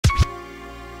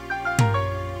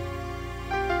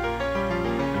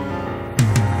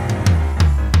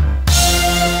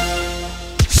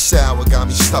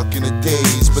me stuck in a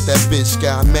daze, but that bitch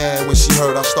got mad when she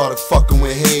heard I started fucking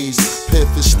with Hayes. Piff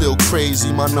is still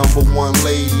crazy, my #1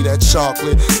 lady. That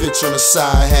chocolate bitch on the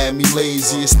side had me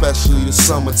lazy, especially the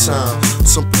summertime.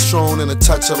 Some Patron and a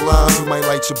touch of lime, you might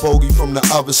light your bogey from the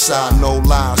other side. No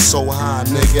lie, so high,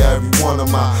 nigga. Every one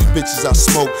of my bitches I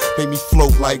smoke make me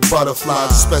float like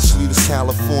butterflies, especially this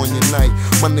California night.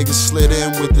 My nigga slid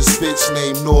in with this bitch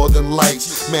named Northern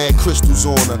Lights. Mad crystals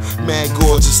on her, mad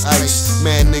gorgeous ice.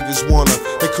 Mad niggas want her,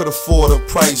 they could afford a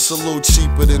price a little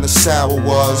cheaper than the sour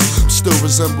was. Still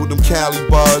resemble them Cali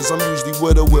bars, I'm usually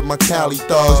with her with my Cali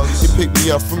thugs. They pick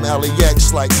me up from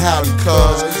LAX like howdy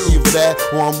cuz. Either that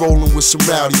or I'm rolling with some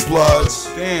rowdy bloods.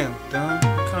 Damn, Don,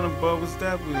 what kind of bud was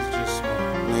that we was just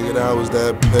smoking? Nigga, that was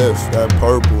that piff, that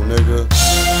purple, nigga.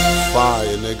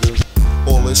 Fire, nigga.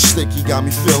 All this sticky got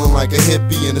me feeling like a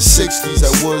hippie in the 60s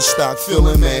at Woodstock,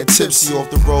 feeling mad tipsy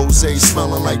off the rosé,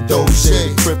 smelling like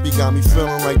Doja. Crippy got me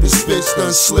feeling like this bitch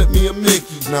done slipped me a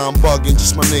Mickey. Now I'm bugging,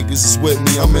 just my niggas is with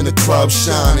me. I'm in the club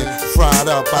shining, fried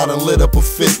up, I done lit up a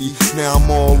 50. Now I'm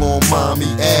all on mommy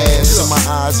ass, and my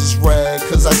eyes is red,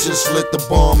 cause I just lit the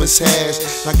bomb as hash.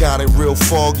 I got it real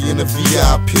foggy in the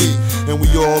VIP, and we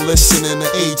all listening to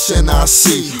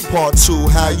HNIC. Part 2,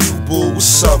 how you boo,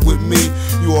 what's up with me?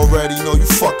 You already know you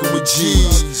fucking with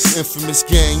G's. Infamous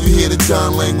gang, you hear the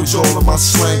Don language, all of my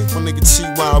slang. My nigga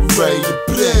T.Y. we ready to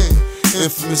bling.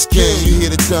 Infamous gang, you hear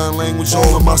the Don language,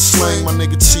 all of my slang. My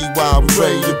nigga T.Y. we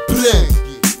ready to bling.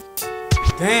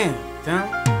 Damn, Don,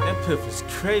 that piff is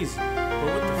crazy. But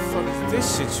what the fuck is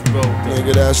this shit you rolled in?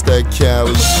 Nigga, that's that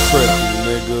Cali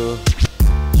cripple, nigga.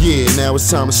 Yeah, now it's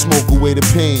time to smoke away the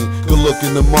pain. Good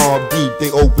looking the mob deep, they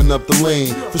open up the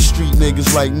lane for street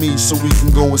niggas like me, so we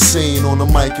can go insane on the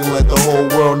mic and let the whole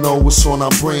world know what's on our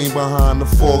brain behind the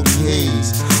foggy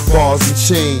haze. Bars and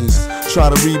chains, try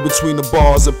to read between the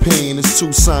bars of pain. It's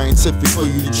too scientific for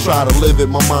you to try to live it.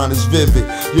 My mind is vivid,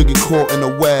 you'll get caught in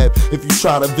the web if you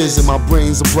try to visit. My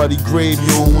brain's a bloody grave, you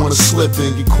don't wanna slip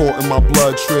and get caught in my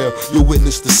blood trail. You'll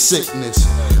witness the sickness.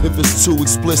 If it's too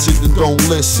explicit, then don't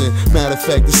listen. Matter of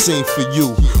fact, this ain't for you.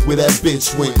 Where that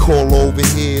bitch went, call over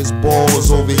here, his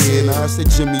balls over here. Now that's that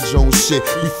Jimmy Jones shit,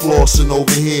 we flossing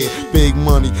over here. Big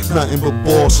money, nothing but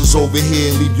bosses over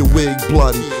here. Leave your wig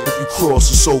bloody if you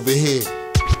cross us over here.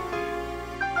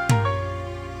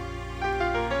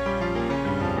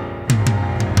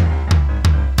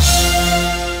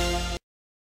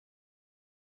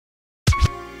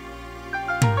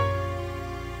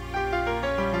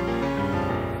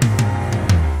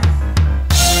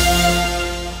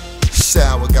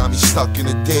 Sour got me stuck in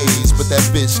a daze, but that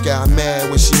bitch got mad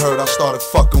when she heard I started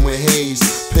fucking with Hayes.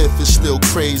 Piff is still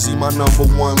crazy, my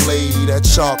 #1 lady. That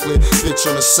chocolate bitch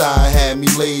on the side had me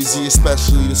lazy,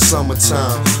 especially the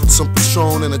summertime. Some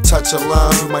Patron and a touch of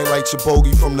lime, you might light your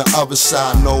bogey from the other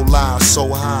side. No lie,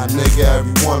 so high, nigga.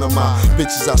 Every one of my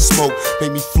bitches I smoke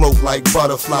make me float like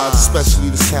butterflies, especially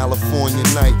this California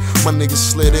night. My nigga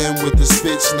slid in with this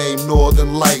bitch named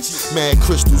Northern Lights. Mad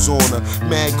crystals on her,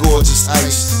 mad gorgeous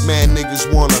ice. Mad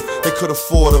niggas want her, they could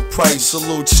afford a price a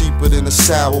little cheaper than the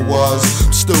sour was.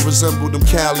 Still resemble them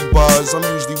Cali bars, I'm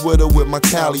usually with her with my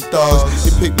Cali thugs.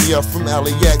 They pick me up from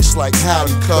LAX like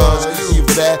howdy cuz.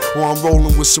 Either that or I'm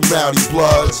rolling with some rowdy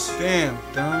bloods. Damn,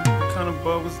 Don, what kind of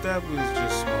bud was that we was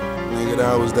just smoking? Nigga,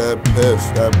 that was that piff,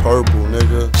 that purple,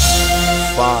 nigga.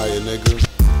 Fire, nigga.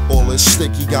 All this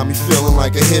sticky got me feeling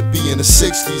like a hippie in the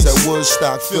 60s at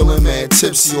Woodstock, feeling mad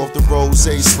tipsy off the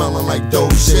rosé, smelling like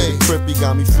Doja. Crippy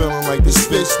got me feeling like this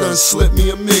bitch done slipped me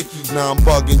a Mickey. Now I'm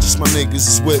bugging, just my niggas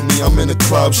is with me. I'm in the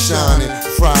club shining,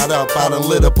 fried up, I done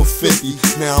lit up a 50.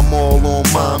 Now I'm all on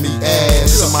mommy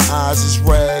ass, and my eyes is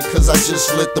red, cause I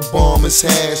just lit the bomb as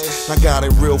hash. I got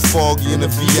it real foggy in the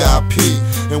VIP,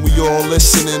 and we all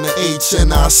listening to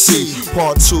HNIC.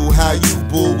 Part 2, how you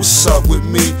boo, what's up with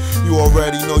me? You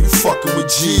already know you fucking with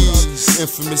G's.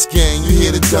 Infamous gang, you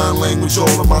hear the Don language,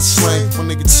 all of my slang.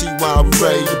 My nigga T.Y. we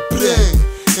ready to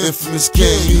bling. Infamous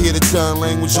gang, you hear the Don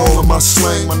language, all of my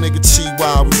slang. My nigga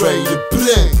T.Y. we ready to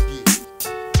bling.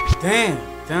 Damn,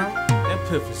 Don, that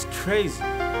piff is crazy.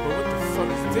 But what the fuck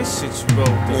is this shit you rolled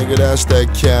in? Nigga, that's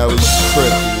that Cali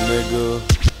cripple,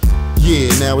 nigga.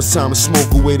 Yeah, now it's time to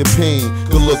smoke away the pain.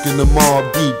 Good looking the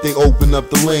mob deep, they open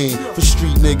up the lane for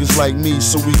street niggas like me,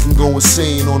 so we can go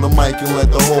insane on the mic and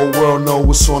let the whole world know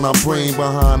what's on our brain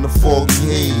behind the foggy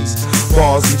haze.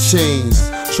 Bars and chains,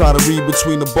 Try to read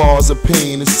between the bars of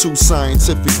pain, it's too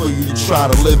scientific for you to try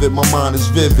to live it. My mind is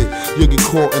vivid, you'll get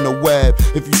caught in a web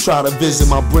if you try to visit.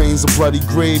 My brain's a bloody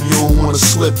grave, you don't wanna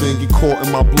slip and get caught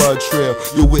in my blood trail.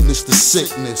 You'll witness the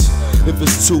sickness. If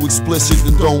it's too explicit,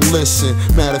 then don't listen.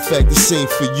 Matter of fact, this ain't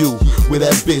for you. Where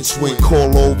that bitch went,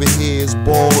 call over here, it's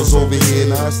ballers over here.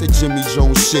 Now that's that Jimmy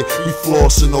Jones shit, we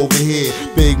flossing over here.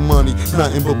 Big money,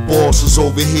 nothing but bosses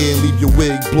over here. Leave your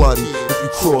wig bloody if you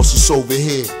cross us over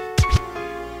here.